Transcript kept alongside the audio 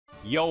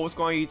Yo, what's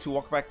going on YouTube?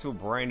 Welcome back to a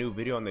brand new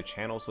video on the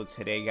channel. So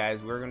today,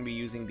 guys, we're going to be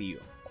using the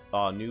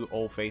new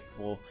old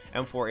faithful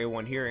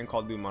M4A1 here in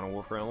Call of Duty Modern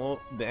Warfare.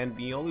 And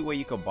the only way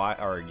you could buy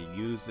or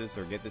use this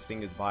or get this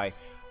thing is by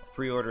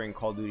pre-ordering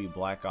Call of Duty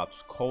Black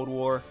Ops Cold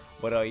War.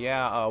 But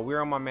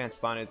we're on my man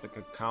Stoned's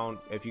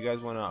account. If you guys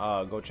want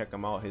to go check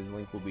him out, his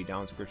link will be down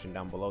in the description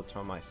down below.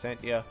 Tell him I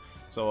sent you.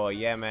 So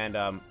yeah,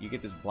 man, you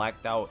get this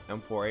blacked out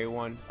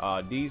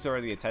M4A1. These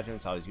are the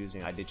attachments I was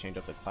using. I did change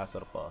up the class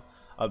setup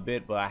a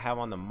bit, but I have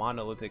on the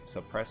monolithic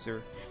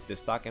suppressor, the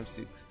stock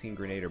M16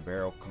 Grenadier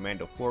barrel,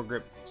 commando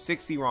foregrip,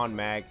 60 round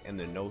mag, and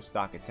the no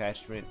stock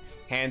attachment.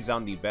 Hands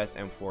down the best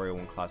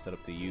M4A1 class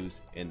setup to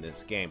use in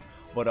this game.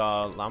 But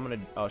I'm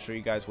gonna show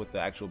you guys what the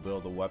actual build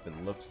of the weapon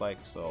looks like.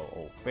 So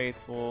Old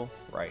Faithful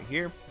right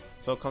here.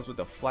 So it comes with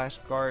the flash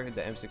guard,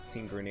 the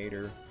M16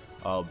 Grenadier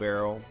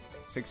barrel,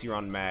 60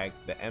 round mag,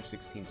 the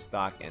M16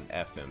 stock, and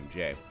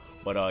FMJ.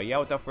 But yeah,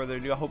 without further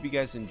ado, I hope you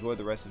guys enjoy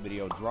the rest of the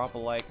video. Drop a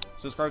like,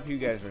 subscribe if you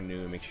guys are new,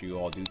 and make sure you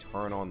all do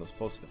turn on those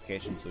post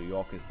notifications so you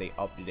all can stay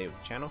up to date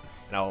with the channel.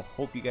 And I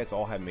hope you guys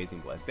all have an amazing,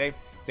 blessed day.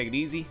 Take it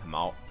easy. I'm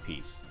out.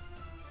 Peace.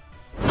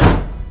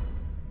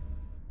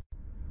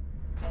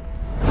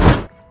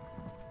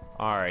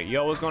 Alright,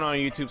 yo, what's going on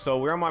YouTube? So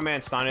we're on my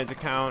man Stoned's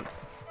account,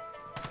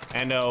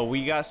 and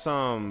we got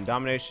some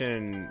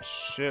domination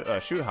shoot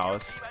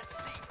house,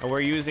 and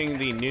we're using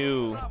the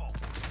new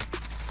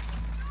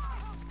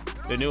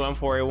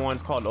M4A1.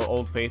 Is called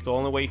Old Faithful. The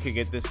only way you could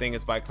get this thing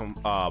is by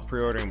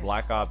pre-ordering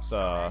Black Ops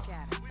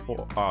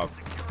Cold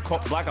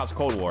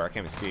War. I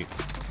can't even speak.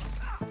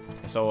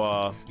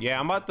 So yeah,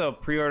 I'm about to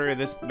pre-order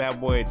this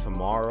bad boy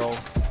tomorrow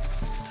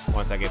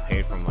once I get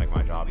paid from like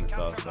my job and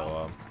stuff.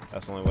 So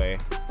that's the only way.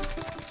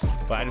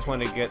 But I just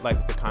wanted to get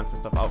like the content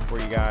stuff out for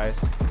you guys.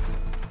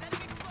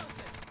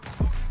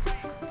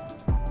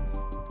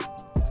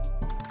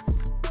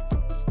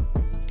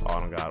 Oh, I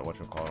don't got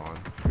whatchamacallit on.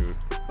 Shoot.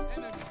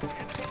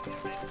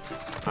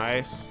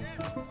 Nice.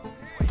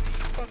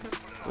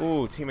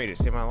 Ooh, teammate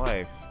just saved my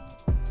life.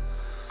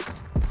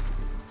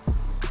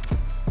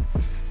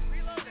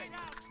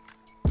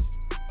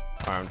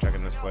 Alright, I'm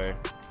checking this way.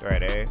 They're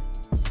at A.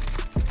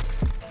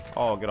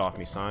 Oh, get off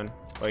me, son.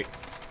 Wait.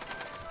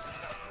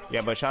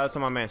 Yeah, but shout out to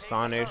my man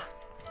Stoned.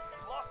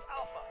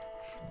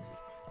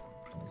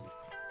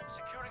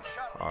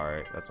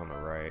 Alright, that's on the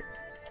right.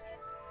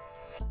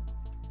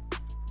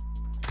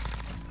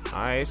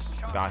 Nice.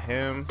 Got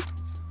him.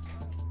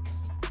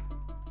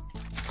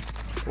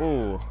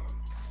 Ooh.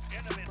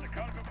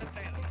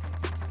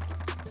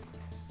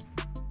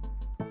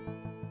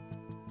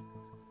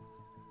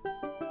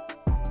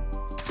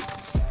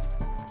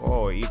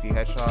 Whoa, easy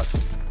headshot.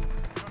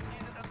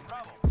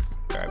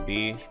 Got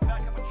B.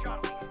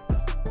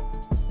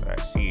 Got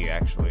C,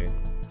 actually.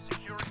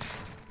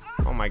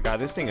 Oh my god,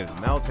 this thing is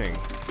melting.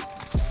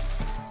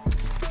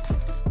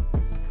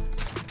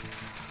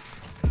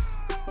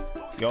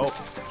 Yo.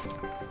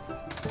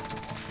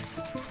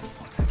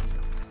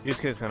 These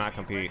kids cannot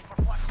compete.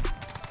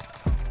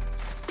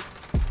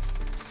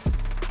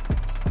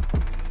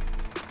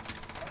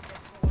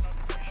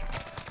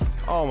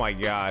 Oh my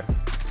god.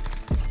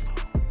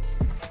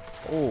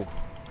 Oh.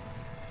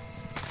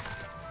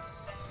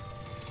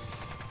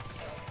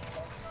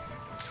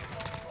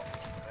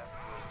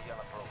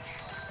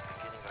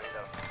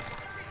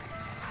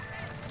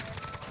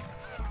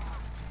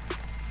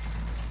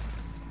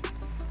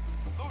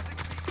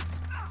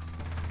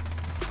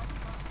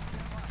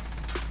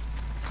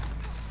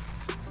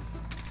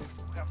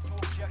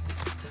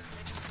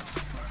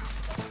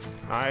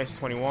 Nice,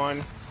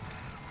 21.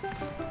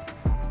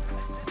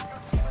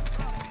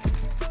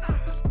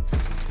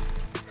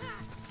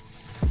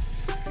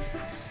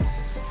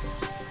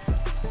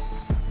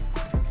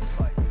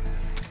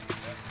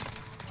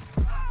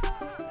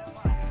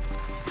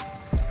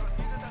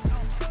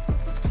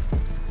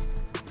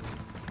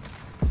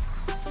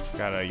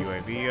 Got a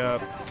UAV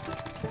up.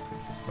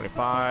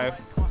 25.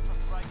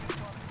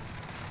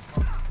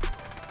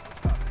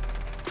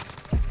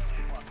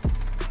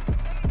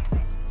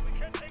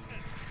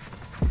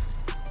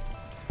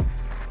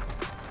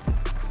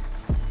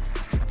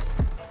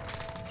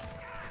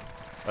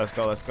 Let's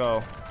go, let's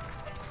go.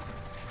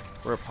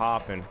 We're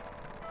popping.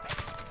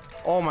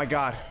 Oh my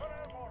god.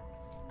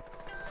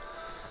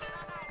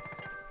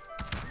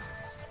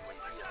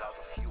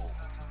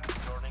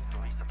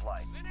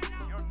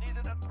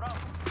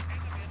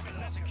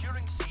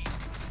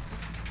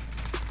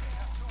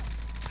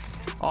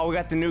 Oh, we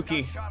got the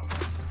nuki.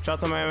 Shout out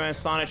to my man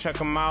Sonic, check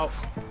him out.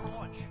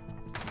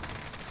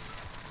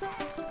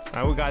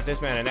 Alright, we got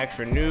this man an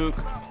extra nuke.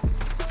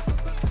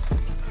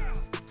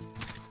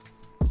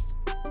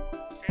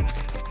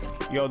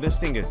 Yo, this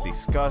thing is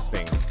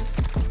disgusting.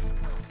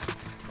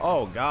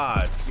 Oh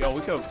god. Yo,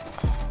 we could.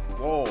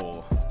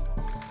 Whoa.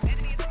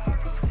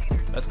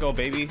 Let's go,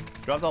 baby.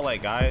 Drop the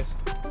light, guys.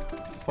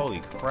 Holy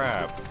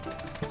crap.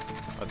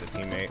 That's a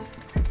teammate.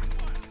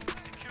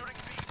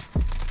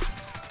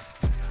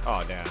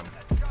 Oh damn.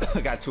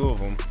 I got two of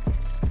them.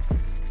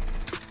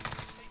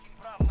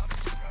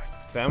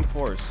 The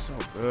M4 is so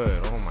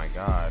good. Oh my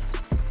god.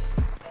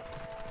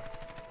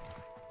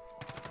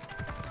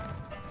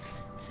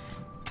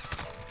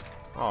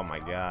 Oh my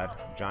god,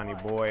 Johnny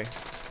boy.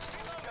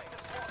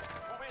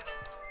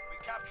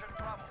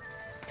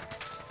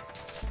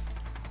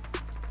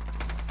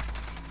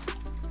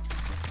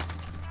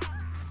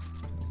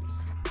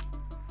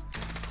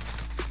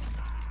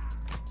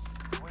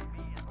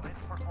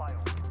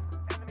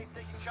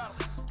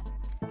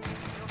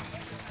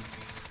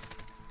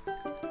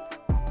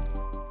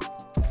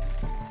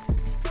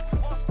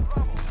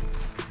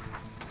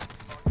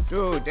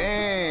 Dude,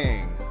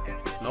 dang.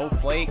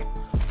 Snowflake.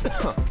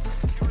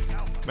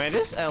 Man,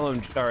 this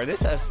LMG or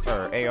this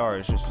AR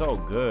is just so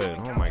good.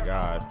 Oh my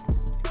god.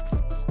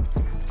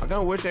 I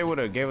kinda wish they would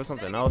have gave us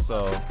something else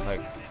though. Like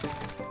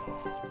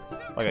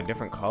a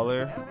different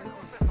color.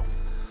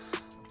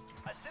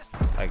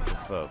 Like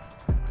what's up?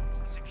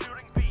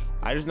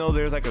 I just know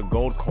there's like a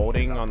gold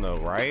coating on the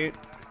right.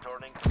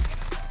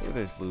 Look at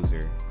this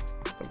loser.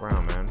 The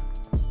brown man.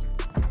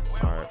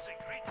 Alright.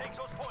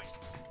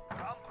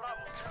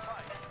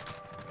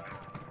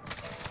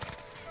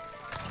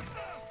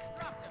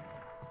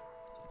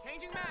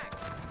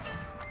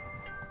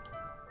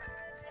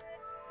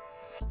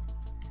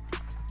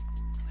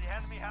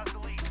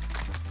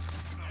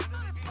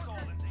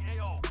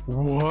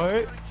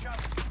 What?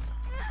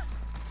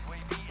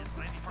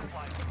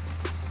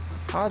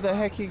 How the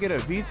heck he get a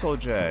VTOL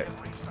jet?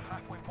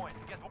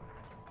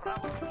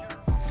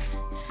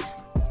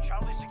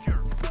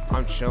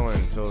 I'm chilling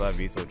until that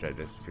VTOL jet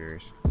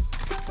disappears.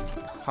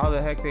 How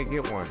the heck they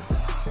get one?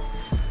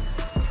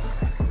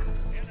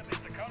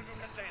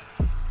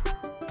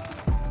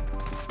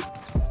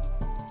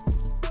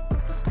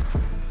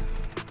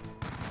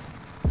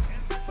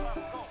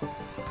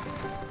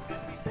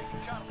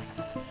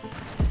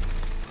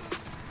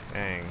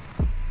 Dang.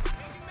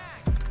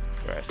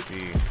 I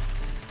see.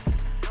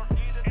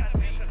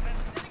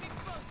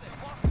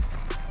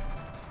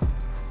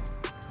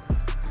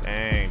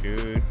 Dang,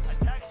 dude.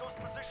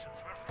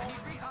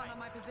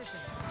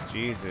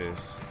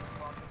 Jesus.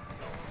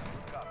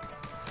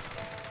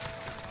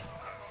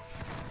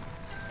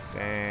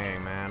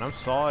 Dang, man. I'm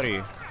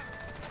sorry.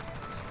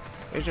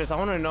 It's just, I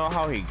want to know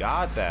how he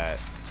got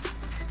that.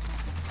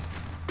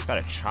 Got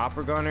a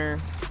chopper gunner.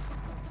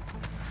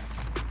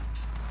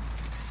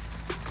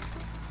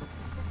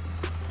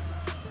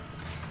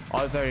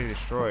 Oh, it's already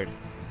destroyed.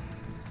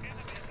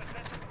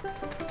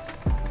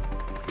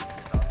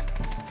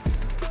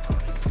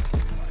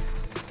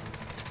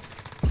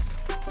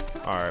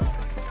 Alright.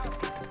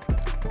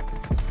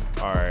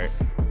 Alright.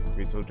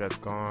 VTOL jet's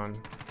gone.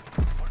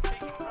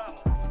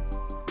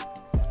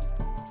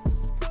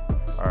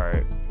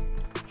 Alright.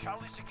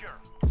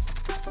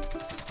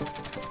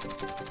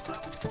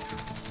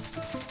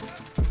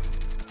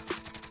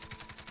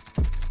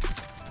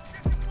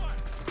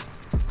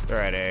 They're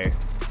at A.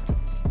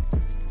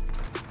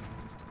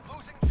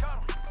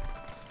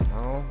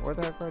 No, where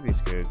the heck are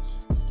these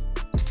kids?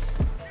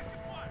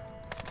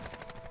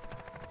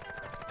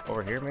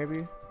 Over here,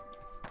 maybe?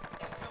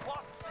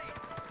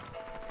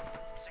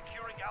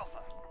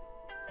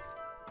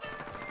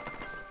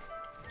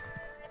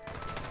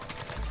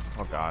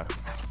 Oh god.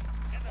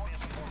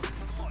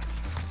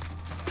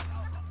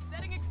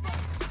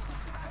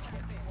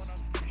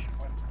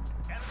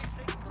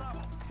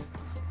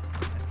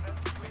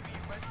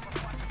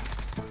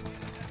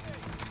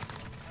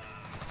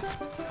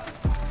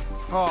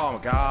 Oh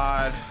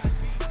god.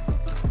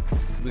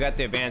 We got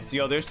the advanced.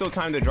 Yo, there's still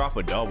time to drop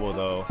a double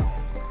though.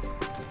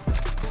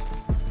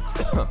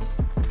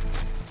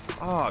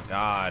 Oh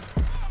god.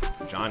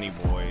 Johnny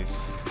boys.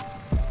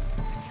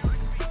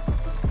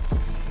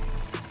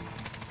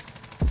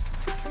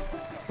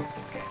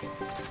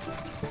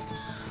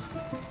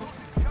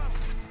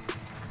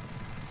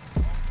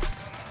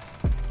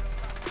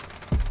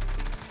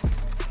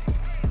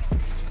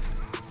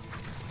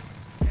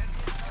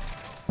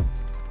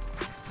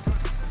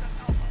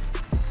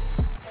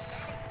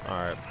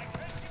 Alright.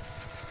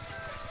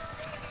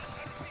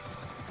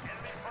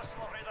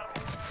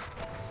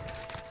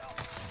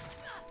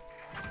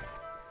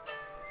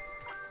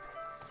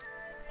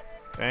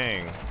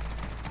 Dang.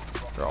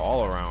 They're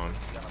all around.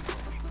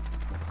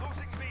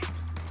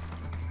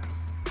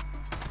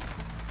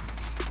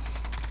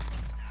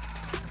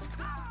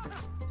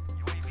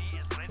 UAV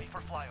is ready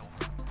for flyover.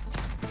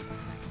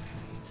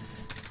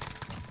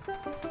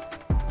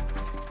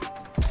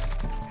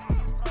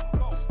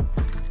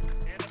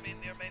 Enemy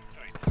near Main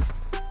Street.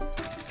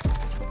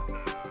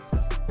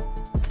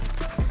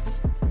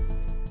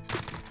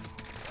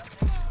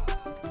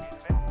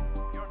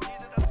 You're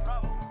needed at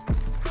Bravo.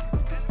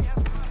 Enemy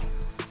has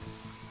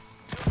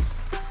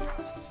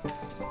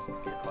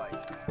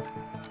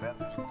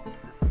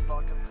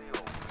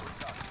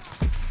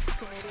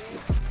Bravo.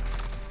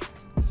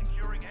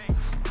 Securing A.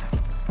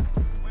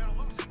 We're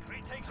losing.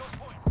 Retake those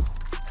points.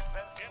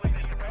 Defense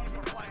waiting and ready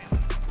for flying.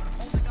 We're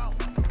holding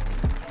Alpha.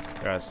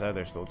 Like I said,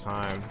 there's still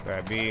time.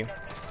 Grab B.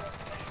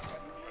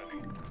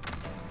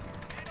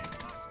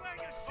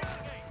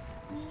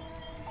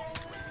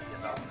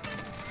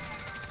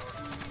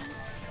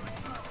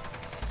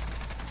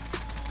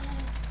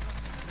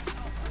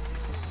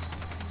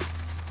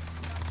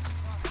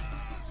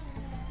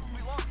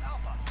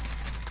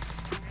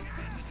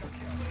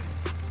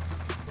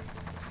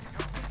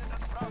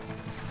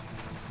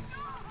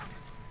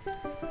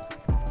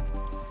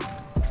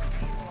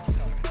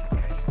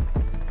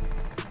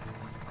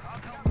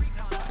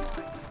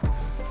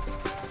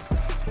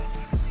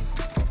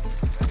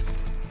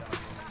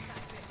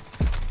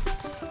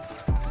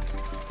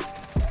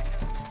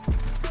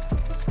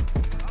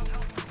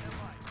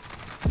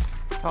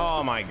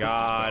 Oh my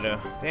god.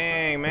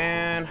 Dang,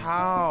 man.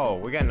 How?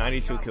 We got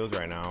 92 kills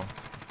right now.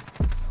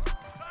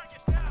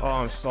 Oh,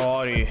 I'm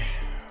sorry. Losing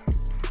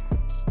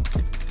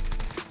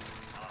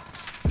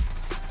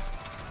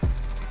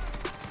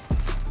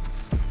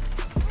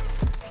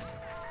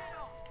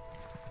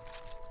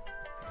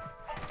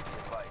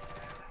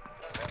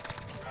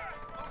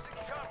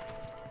Charlie.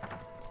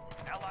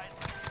 Allied.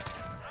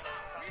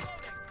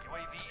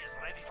 UAV is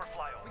ready for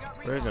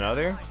flyover. There's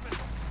another.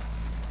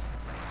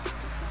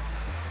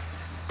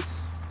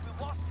 We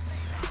lost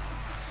C.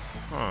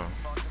 Huh.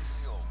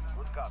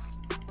 Good copy.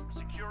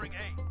 Securing A.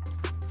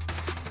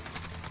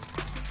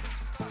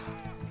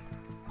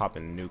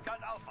 Popping nuke.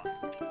 Got Alpha.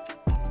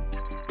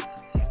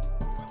 We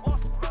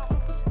lost Bravo.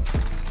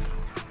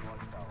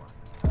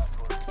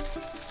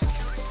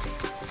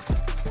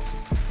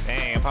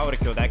 Dang, if I would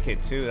have killed that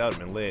kid too, that would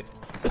have been lit.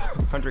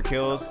 100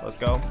 kills. Let's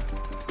go.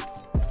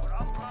 We're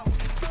on Bravo.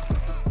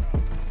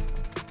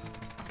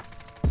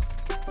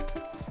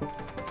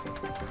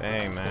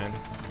 Dang, man.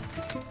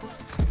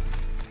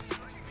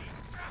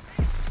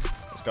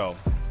 Let's go.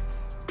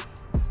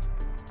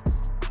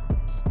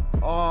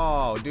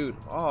 Oh, dude.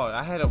 Oh,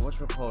 I had a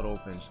whatchamacallit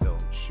open still.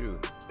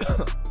 Shoot.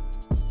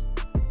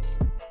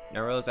 I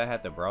realized I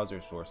had the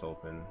browser source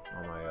open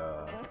on my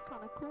That's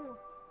kind of cool.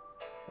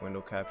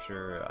 window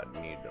capture. I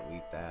need to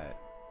delete that.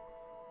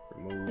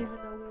 Remove. Even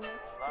though we were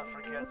Not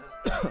forget this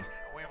day.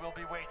 We will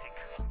be waiting.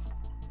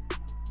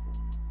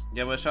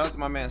 Yeah, but shout out to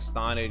my man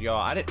Stoned,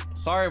 y'all.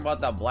 Sorry about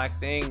that black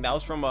thing. That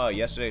was from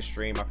yesterday's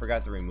stream. I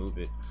forgot to remove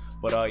it.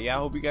 But yeah, I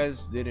hope you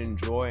guys did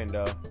enjoy, and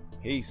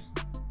peace.